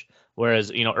bunch.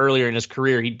 Whereas, earlier in his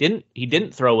career, he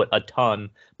didn't throw it a ton,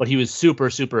 but he was super,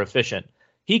 super efficient.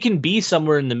 He can be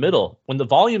somewhere in the middle when the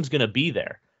volume's going to be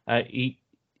there.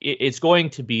 It's going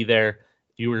to be there.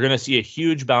 You are going to see a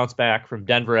huge bounce back from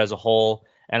Denver as a whole.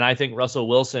 And I think Russell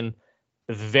Wilson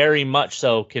very much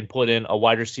so can put in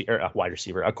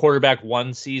a quarterback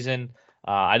one season.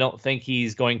 I don't think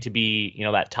he's going to be,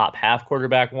 that top half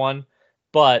quarterback one,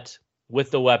 but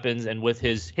with the weapons and with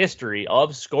his history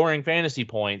of scoring fantasy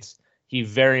points, he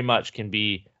very much can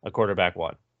be a quarterback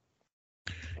one.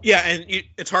 Yeah, and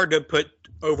it's hard to put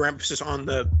overemphasis on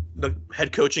the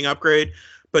head coaching upgrade,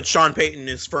 but Sean Payton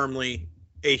is firmly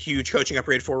a huge coaching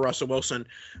upgrade for Russell Wilson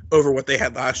over what they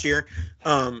had last year.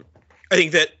 I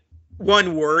think that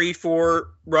one worry for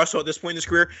Russell at this point in his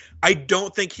career, I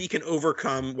don't think he can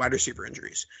overcome wide receiver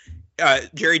injuries.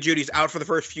 Jerry Jeudy's out for the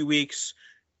first few weeks,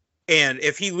 and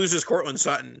if he loses Cortland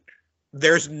Sutton,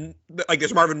 there's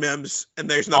Marvin Mims, and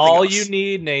there's nothing all else. You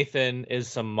need, Nathan, is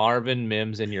some Marvin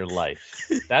Mims in your life.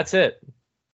 That's it.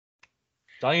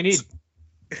 That's all you need.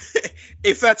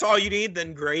 If that's all you need,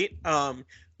 then great.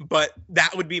 But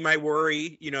that would be my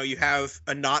worry. You have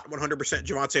a not 100%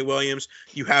 Javonte Williams.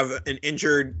 You have an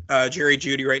injured Jerry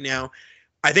Jeudy right now.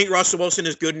 I think Russell Wilson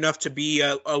is good enough to be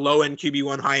a low-end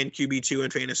QB1, high-end QB2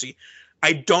 in fantasy.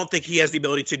 I don't think he has the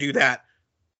ability to do that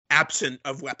absent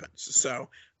of weapons. So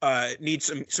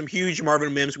needs some huge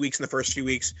Marvin Mims weeks in the first few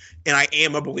weeks. And I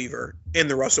am a believer in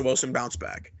the Russell Wilson bounce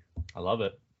back. I love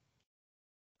it.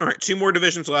 All right, 2 more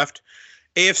divisions left.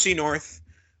 AFC North.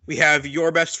 We have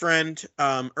your best friend,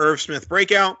 Irv Smith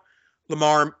breakout,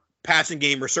 Lamar passing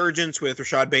game resurgence with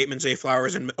Rashad Bateman, Zay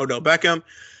Flowers, and Odell Beckham,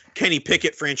 Kenny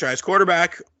Pickett franchise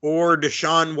quarterback, or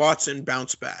Deshaun Watson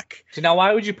bounce back. So now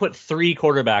why would you put 3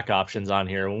 quarterback options on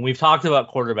here when we've talked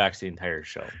about quarterbacks the entire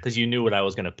show? Because you knew what I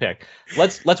was going to pick.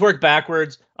 Let's work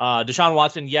backwards. Deshaun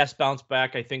Watson, yes, bounce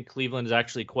back. I think Cleveland is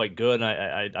actually quite good.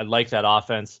 I like that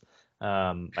offense.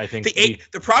 I think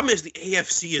the problem is the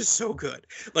AFC is so good.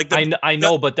 I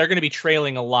know, but they're going to be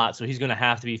trailing a lot, so he's going to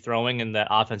have to be throwing, and the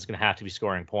offense is going to have to be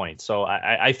scoring points. So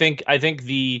I think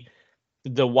the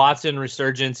Watson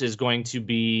resurgence is going to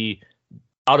be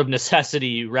out of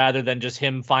necessity rather than just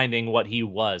him finding what he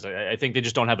was. I think they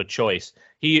just don't have a choice.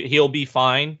 He'll be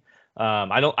fine.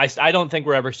 I don't think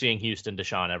we're ever seeing Houston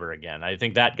Deshaun ever again. I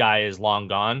think that guy is long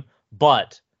gone.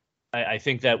 But I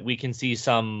think that we can see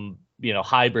some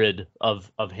hybrid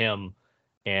of him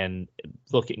and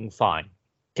looking fine.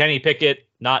 Kenny Pickett,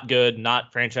 not good,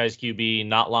 not franchise QB,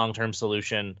 not long-term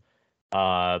solution.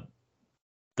 The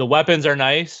weapons are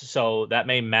nice, so that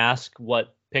may mask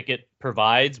what Pickett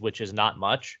provides, which is not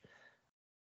much.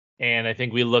 And I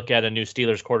think we look at a new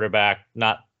Steelers quarterback,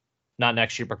 not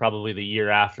next year, but probably the year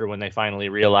after, when they finally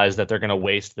realize that they're going to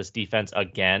waste this defense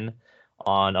again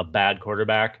on a bad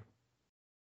quarterback.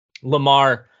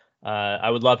 Lamar, I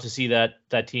would love to see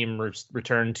that team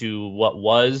return to what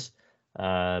was,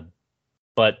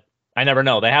 but I never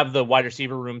know. They have the wide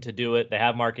receiver room to do it. They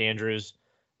have Mark Andrews,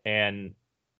 and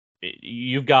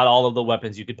you've got all of the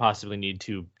weapons you could possibly need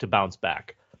to bounce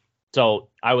back. So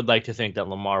I would like to think that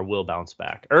Lamar will bounce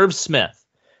back. Irv Smith,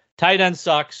 tight end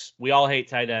sucks. We all hate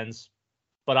tight ends,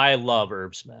 but I love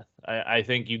Irv Smith. I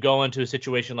think you go into a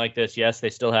situation like this. Yes, they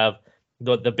still have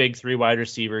the big 3 wide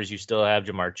receivers. You still have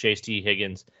Jamar Chase, T.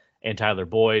 Higgins, and Tyler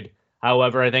Boyd.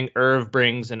 However, I think Irv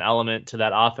brings an element to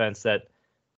that offense that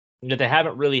they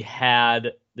haven't really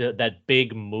had that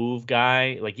big move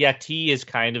guy. T is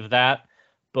kind of that,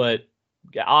 but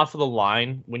off of the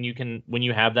line, when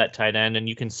you have that tight end and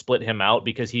you can split him out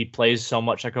because he plays so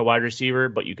much like a wide receiver,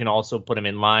 but you can also put him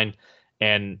in line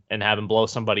and have him blow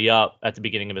somebody up at the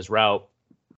beginning of his route.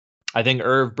 I think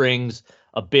Irv brings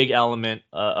a big element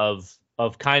of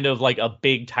kind of like a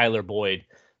big Tyler Boyd.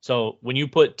 So when you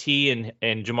put T and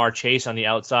Jamar Chase on the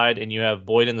outside, and you have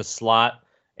Boyd in the slot,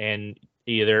 and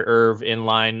either Irv in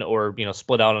line or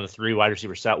split out on a 3 wide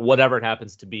receiver set, whatever it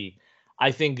happens to be,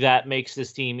 I think that makes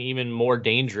this team even more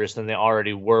dangerous than they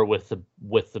already were with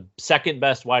the second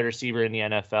best wide receiver in the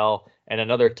NFL and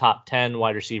another top 10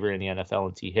 wide receiver in the NFL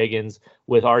in T. Higgins,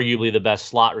 with arguably the best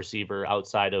slot receiver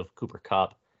outside of Cooper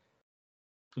Kupp.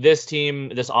 This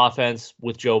team, this offense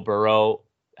with Joe Burrow,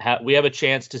 we have a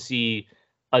chance to see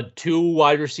a 2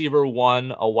 wide receiver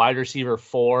 1, a wide receiver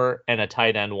 4, and a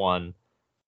tight end 1,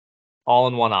 all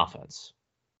in one offense.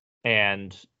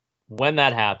 And when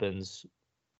that happens,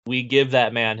 we give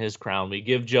that man his crown. We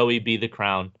give Joey B the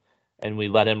crown, and we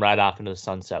let him ride off into the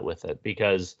sunset with it.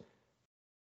 Because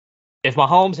if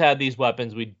Mahomes had these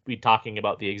weapons, we'd be talking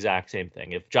about the exact same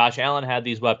thing. If Josh Allen had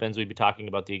these weapons, we'd be talking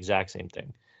about the exact same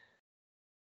thing.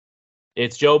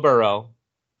 It's Joe Burrow.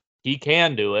 He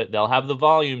can do it. They'll have the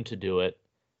volume to do it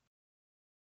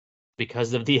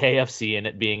because of the AFC and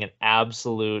it being an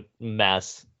absolute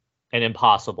mess and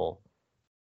impossible.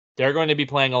 They're going to be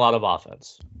playing a lot of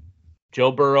offense.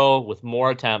 Joe Burrow with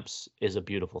more attempts is a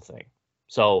beautiful thing.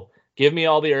 So give me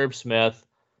all the Irv Smith.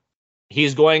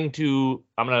 He's going to,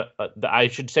 I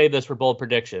should say this for bold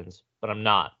predictions, but I'm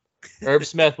not. Irv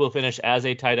Smith will finish as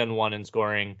a tight end 1 in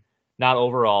scoring, not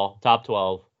overall, top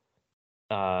 12.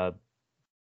 That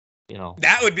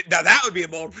would be a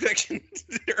bold prediction.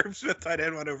 Irv Smith tight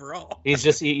end 1 overall. He's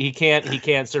just he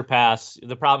can't surpass.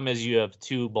 The problem is you have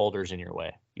 2 boulders in your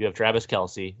way. You have Travis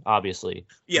Kelce, obviously.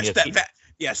 Yes,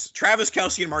 yes, Travis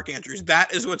Kelce and Mark Andrews.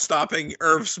 That is what's stopping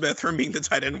Irv Smith from being the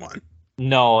tight end 1.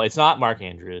 No, it's not Mark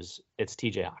Andrews. It's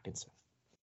TJ Hawkinson.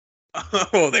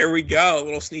 Oh, there we go. A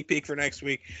little sneak peek for next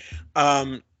week.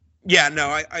 My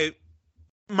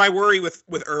worry with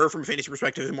Irv from a fantasy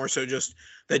perspective is more so just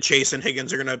that Chase and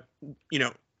Higgins are going to,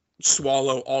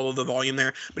 swallow all of the volume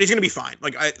there. But he's going to be fine.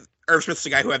 Irv Smith's the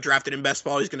guy who I've drafted in best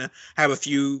ball. He's going to have a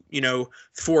few,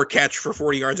 4 catch for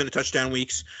 40 yards and a touchdown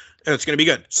weeks. And it's going to be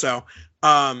good. So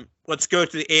let's go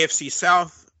to the AFC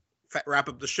South, wrap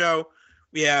up the show.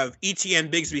 We have ETN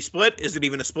Bigsby split. Is it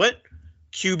even a split?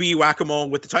 QB whack-a-mole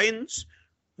with the Titans.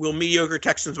 Will mediocre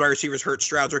Texans wide receivers hurt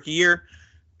Stroud's rookie year?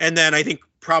 And then I think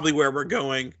probably where we're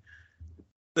going,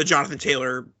 the Jonathan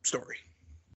Taylor story.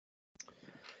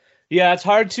 Yeah, it's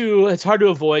hard to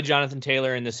avoid Jonathan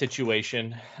Taylor in this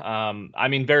situation.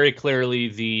 Very clearly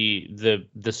the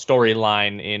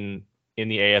storyline in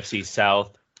the AFC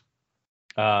South.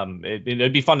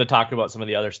 It'd be fun to talk about some of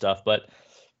the other stuff, but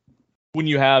when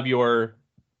you have your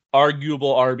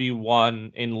arguable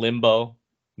RB1 in limbo,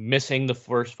 missing the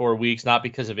first 4 weeks, not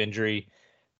because of injury,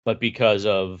 but because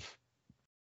of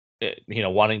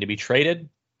wanting to be traded,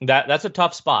 that's a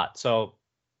tough spot. So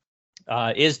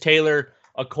is Taylor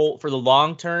a Colt for the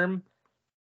long term?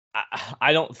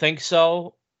 I don't think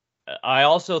so. I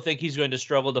also think he's going to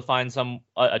struggle to find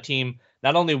a team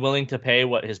not only willing to pay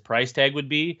what his price tag would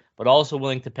be, but also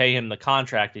willing to pay him the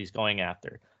contract that he's going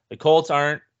after. The Colts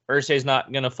aren't. Irsay's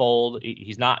not going to fold.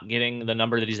 He's not getting the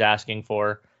number that he's asking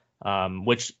for,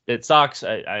 which it sucks.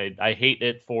 I hate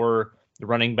it for the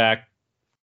running back.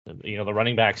 The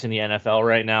running backs in the NFL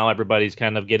right now, everybody's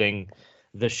kind of getting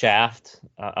the shaft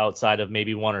outside of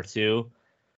maybe 1 or 2.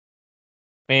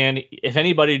 And if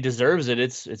anybody deserves it,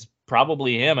 it's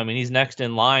probably him. He's next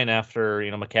in line after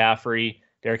McCaffrey.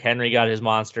 Derrick Henry got his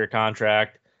monster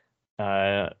contract.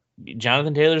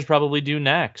 Jonathan Taylor's probably due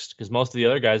next because most of the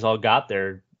other guys all got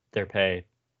their pay.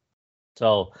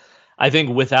 So I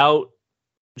think without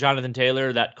Jonathan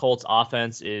Taylor, that Colts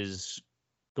offense is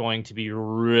going to be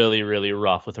really, really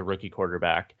rough with a rookie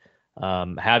quarterback.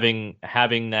 Having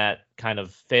that kind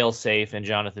of fail safe in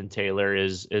Jonathan Taylor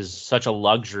is such a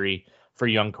luxury for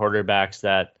young quarterbacks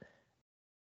that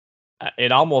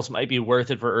it almost might be worth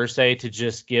it for Irsay to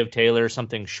just give Taylor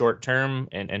something short term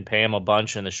and pay him a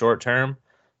bunch in the short term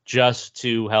just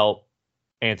to help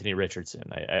Anthony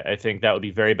Richardson. I think that would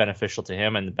be very beneficial to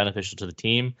him and beneficial to the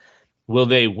team. Will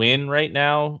they win right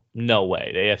now? No way.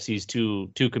 The AFC is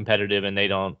too competitive and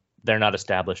they're not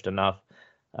established enough.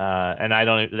 And I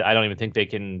don't even think they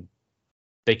can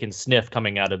sniff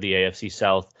coming out of the AFC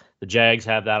South. The Jags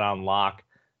have that on lock.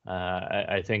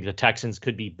 I think the Texans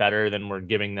could be better than we're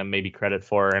giving them maybe credit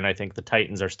for, and I think the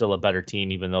Titans are still a better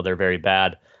team, even though they're very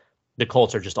bad. The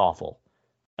Colts are just awful.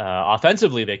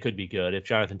 Offensively, they could be good if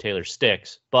Jonathan Taylor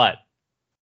sticks, but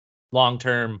long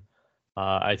term,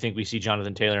 I think we see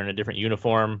Jonathan Taylor in a different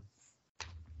uniform.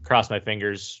 Cross my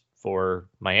fingers for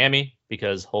Miami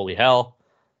because holy hell.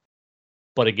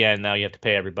 But again, now you have to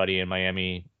pay everybody in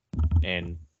Miami,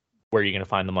 and where are you going to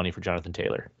find the money for Jonathan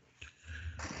Taylor?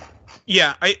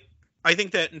 Yeah, I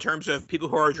think that in terms of people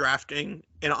who are drafting,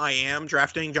 and I am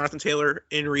drafting Jonathan Taylor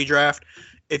in redraft,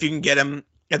 if you can get him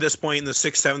at this point in the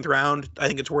 6th, 7th round, I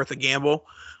think it's worth a gamble.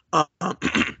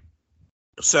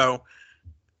 So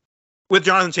with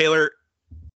Jonathan Taylor,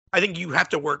 I think you have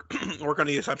to work on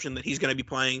the assumption that he's going to be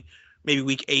playing maybe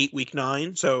week 8, week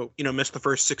 9. So, miss the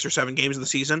first 6 or 7 games of the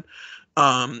season,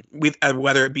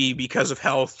 whether it be because of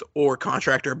health or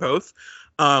contract or both.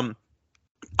 I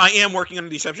am working on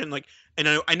the assumption,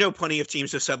 and I know plenty of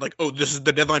teams have said, oh, this is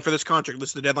the deadline for this contract, this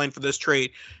is the deadline for this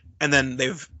trade, and then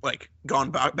they've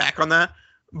gone back on that.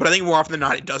 But I think more often than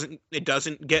not, it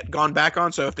doesn't get gone back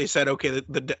on. So if they said, okay,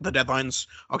 the deadline's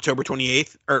October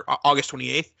 28th or August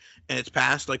 28th, and it's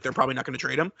passed, they're probably not going to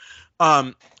trade him.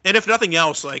 And if nothing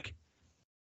else,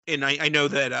 and I know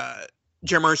that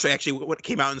Jim Irsay actually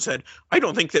came out and said, I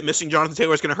don't think that missing Jonathan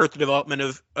Taylor is going to hurt the development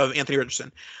of Anthony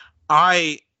Richardson.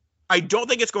 I don't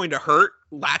think it's going to hurt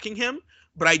lacking him,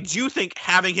 but I do think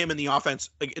having him in the offense,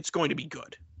 it's going to be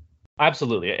good.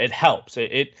 Absolutely. It helps.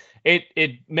 It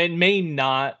may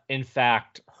not, in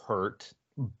fact, hurt,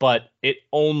 but it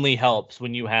only helps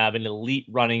when you have an elite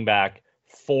running back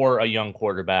for a young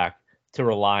quarterback to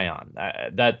rely on.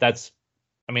 That's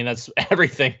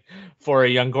everything for a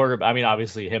young quarterback. I mean,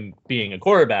 obviously him being a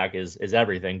quarterback is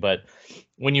everything, but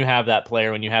when you have that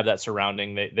player, when you have that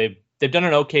surrounding, they've done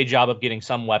an okay job of getting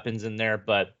some weapons in there,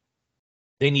 but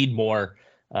they need more.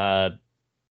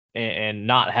 And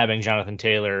not having Jonathan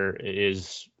Taylor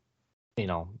is,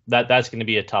 that's going to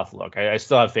be a tough look. I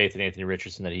still have faith in Anthony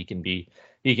Richardson that he can be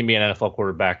an NFL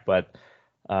quarterback, but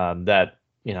I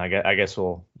guess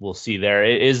we'll see there.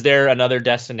 Is there another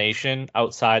destination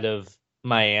outside of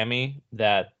Miami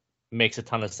that makes a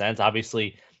ton of sense?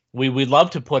 Obviously, we'd love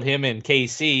to put him in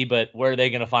KC, but where are they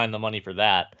going to find the money for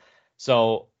that?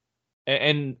 So,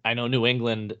 and I know New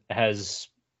England has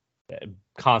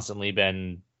constantly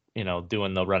been,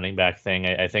 doing the running back thing.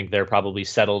 I think they're probably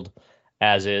settled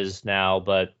as is now,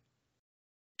 but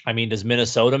I mean, does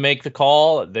Minnesota make the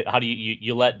call? How do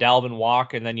you let Dalvin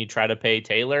walk and then you try to pay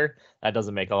Taylor? That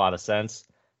doesn't make a lot of sense.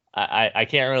 I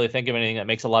can't really think of anything that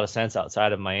makes a lot of sense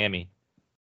outside of Miami.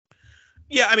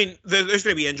 Yeah, I mean, there's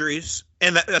going to be injuries,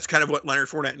 and that's kind of what Leonard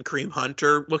Fournette and Kareem Hunt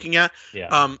are looking at.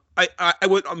 Yeah.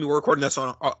 We're recording this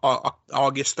on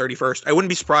August 31st. I wouldn't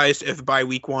be surprised if by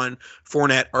week 1,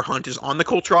 Fournette or Hunt is on the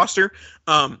Colts roster.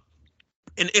 And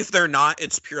if they're not,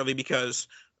 it's purely because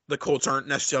the Colts aren't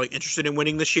necessarily interested in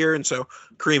winning this year. And so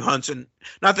Kareem Hunt's, and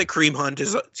not that Kareem Hunt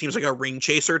seems like a ring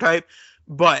chaser type,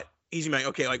 but he's like,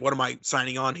 okay, what am I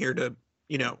signing on here to,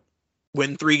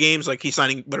 win 3 games? He's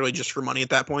signing literally just for money at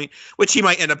that point, which he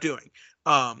might end up doing.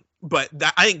 But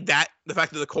I think that the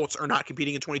fact that the Colts are not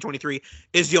competing in 2023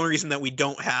 is the only reason that we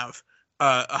don't have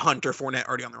a Hunt or Fournette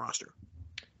already on the roster.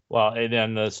 Well, and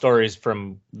then the stories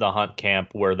from the Hunt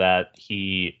camp were that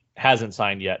he hasn't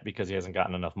signed yet because he hasn't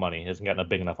gotten enough money. He hasn't gotten a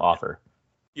big enough offer.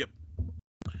 Yep.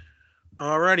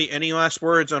 Alrighty. Any last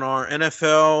words on our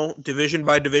NFL division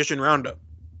by division roundup?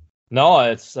 No,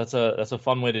 that's a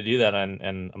fun way to do that,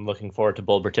 and I'm looking forward to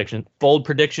bold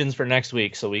predictions for next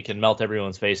week, so we can melt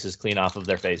everyone's faces clean off of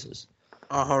their faces.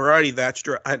 Alrighty, that's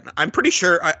true. I'm pretty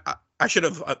sure I should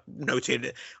have notated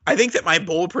it. I think that my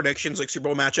bold predictions, Super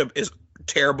Bowl matchup, is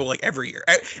terrible. Every year,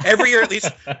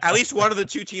 at least one of the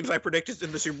 2 teams I predicted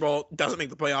in the Super Bowl doesn't make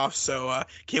the playoffs. So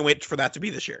can't wait for that to be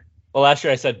this year. Well, last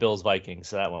year I said Bills Vikings,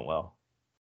 so that went well.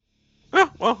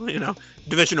 Oh, well,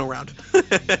 divisional round.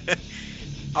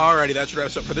 Alrighty, that's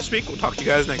wraps up for this week. We'll talk to you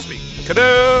guys next week.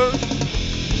 Ta-da!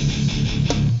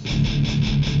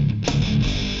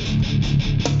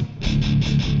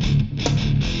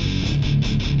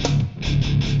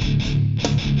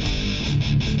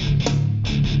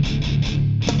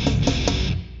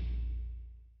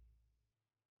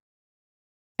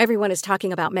 Everyone is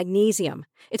talking about magnesium.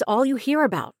 It's all you hear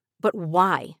about. But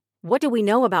why? What do we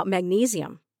know about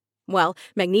magnesium? Well,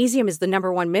 magnesium is the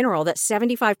 #1 mineral that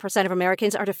 75% of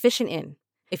Americans are deficient in.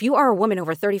 If you are a woman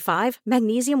over 35,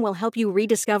 magnesium will help you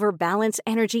rediscover balance,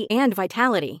 energy, and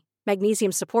vitality.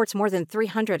 Magnesium supports more than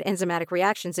 300 enzymatic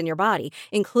reactions in your body,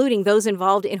 including those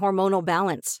involved in hormonal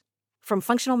balance. From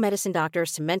functional medicine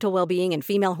doctors to mental well-being and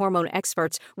female hormone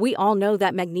experts, we all know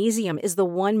that magnesium is the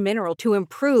one mineral to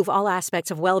improve all aspects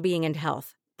of well-being and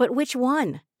health. But which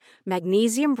one?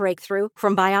 Magnesium Breakthrough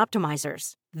from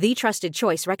Bioptimizers, the trusted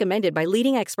choice recommended by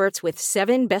leading experts with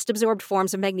 7 best-absorbed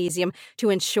forms of magnesium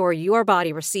to ensure your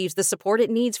body receives the support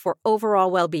it needs for overall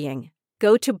well-being.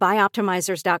 Go to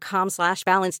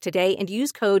bioptimizers.com/balance today and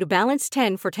use code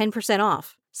BALANCE10 for 10%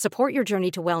 off. Support your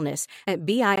journey to wellness at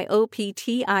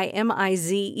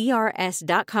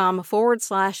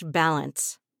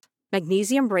bioptimizers.com/balance.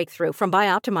 Magnesium Breakthrough from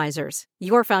Bioptimizers,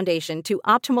 your foundation to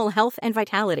optimal health and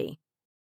vitality.